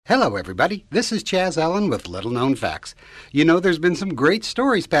Hello, everybody. This is Chaz Allen with Little Known Facts. You know, there's been some great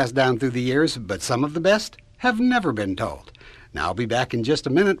stories passed down through the years, but some of the best have never been told. Now, I'll be back in just a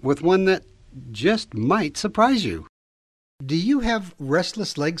minute with one that just might surprise you. Do you have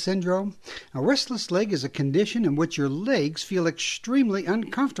restless leg syndrome? A restless leg is a condition in which your legs feel extremely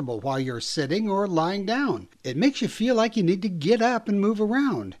uncomfortable while you're sitting or lying down. It makes you feel like you need to get up and move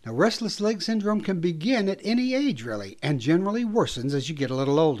around. Now, restless leg syndrome can begin at any age, really, and generally worsens as you get a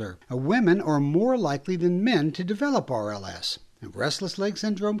little older. Women are more likely than men to develop RLS. Restless leg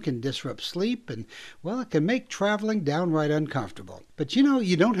syndrome can disrupt sleep and, well, it can make traveling downright uncomfortable. But you know,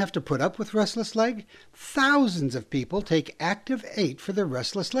 you don't have to put up with restless leg. Thousands of people take Active 8 for their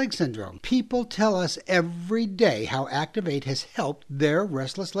restless leg syndrome. People tell us every day how Active 8 has helped their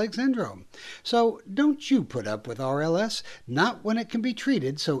restless leg syndrome. So don't you put up with RLS, not when it can be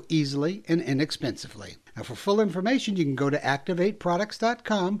treated so easily and inexpensively. Now, for full information, you can go to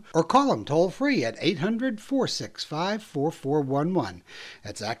activate-products.com or call them toll-free at 800-465-4411.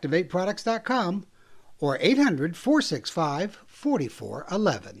 That's activate-products.com or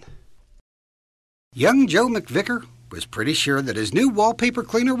 800-465-4411. Young Joe McVicker was pretty sure that his new wallpaper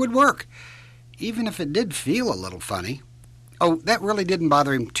cleaner would work, even if it did feel a little funny. Oh, that really didn't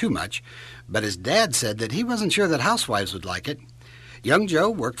bother him too much, but his dad said that he wasn't sure that housewives would like it. Young Joe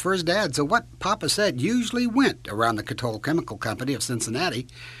worked for his dad, so what Papa said usually went around the Katol Chemical Company of Cincinnati.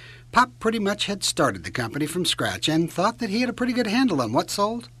 Pop pretty much had started the company from scratch and thought that he had a pretty good handle on what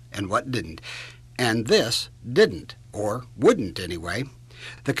sold and what didn't. And this didn't, or wouldn't anyway.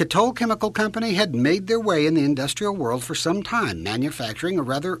 The Katol Chemical Company had made their way in the industrial world for some time, manufacturing a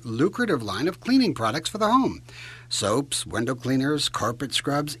rather lucrative line of cleaning products for the home. Soaps, window cleaners, carpet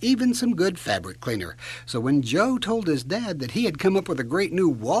scrubs, even some good fabric cleaner. So when Joe told his dad that he had come up with a great new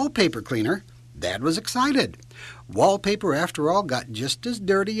wallpaper cleaner, Dad was excited. Wallpaper, after all, got just as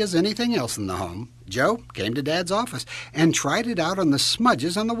dirty as anything else in the home. Joe came to Dad's office and tried it out on the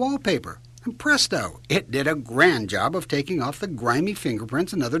smudges on the wallpaper. And presto, it did a grand job of taking off the grimy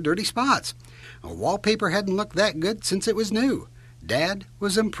fingerprints and other dirty spots. Wallpaper hadn't looked that good since it was new. Dad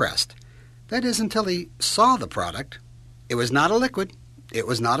was impressed. That is, until he saw the product. It was not a liquid. It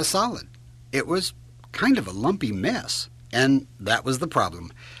was not a solid. It was kind of a lumpy mess. And that was the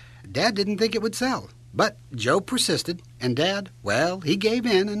problem. Dad didn't think it would sell. But Joe persisted, and Dad, well, he gave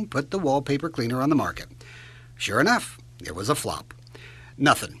in and put the wallpaper cleaner on the market. Sure enough, it was a flop.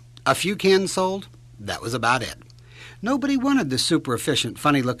 Nothing. A few cans sold. That was about it. Nobody wanted the super efficient,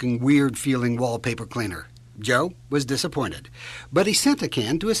 funny-looking, weird-feeling wallpaper cleaner. Joe was disappointed, but he sent a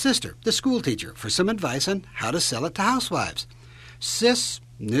can to his sister, the schoolteacher, for some advice on how to sell it to housewives. Sis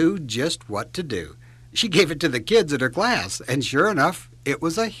knew just what to do. She gave it to the kids at her class, and sure enough, it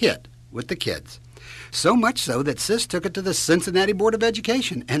was a hit with the kids. So much so that Sis took it to the Cincinnati Board of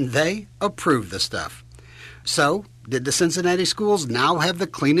Education, and they approved the stuff. So, did the Cincinnati schools now have the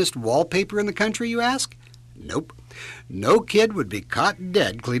cleanest wallpaper in the country, you ask? Nope. No kid would be caught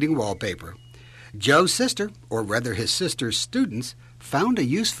dead cleaning wallpaper. Joe's sister, or rather his sister's students, found a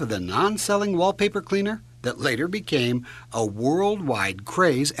use for the non-selling wallpaper cleaner that later became a worldwide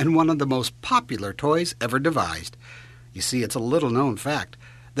craze and one of the most popular toys ever devised. You see, it's a little-known fact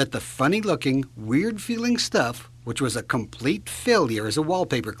that the funny-looking, weird-feeling stuff, which was a complete failure as a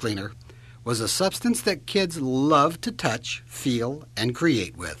wallpaper cleaner, was a substance that kids loved to touch, feel, and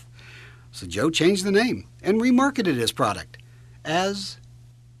create with. So Joe changed the name and remarketed his product as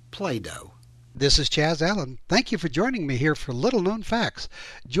Play-Doh. This is Chaz Allen. Thank you for joining me here for Little Known Facts.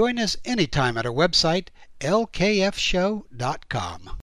 Join us anytime at our website, lkfshow.com.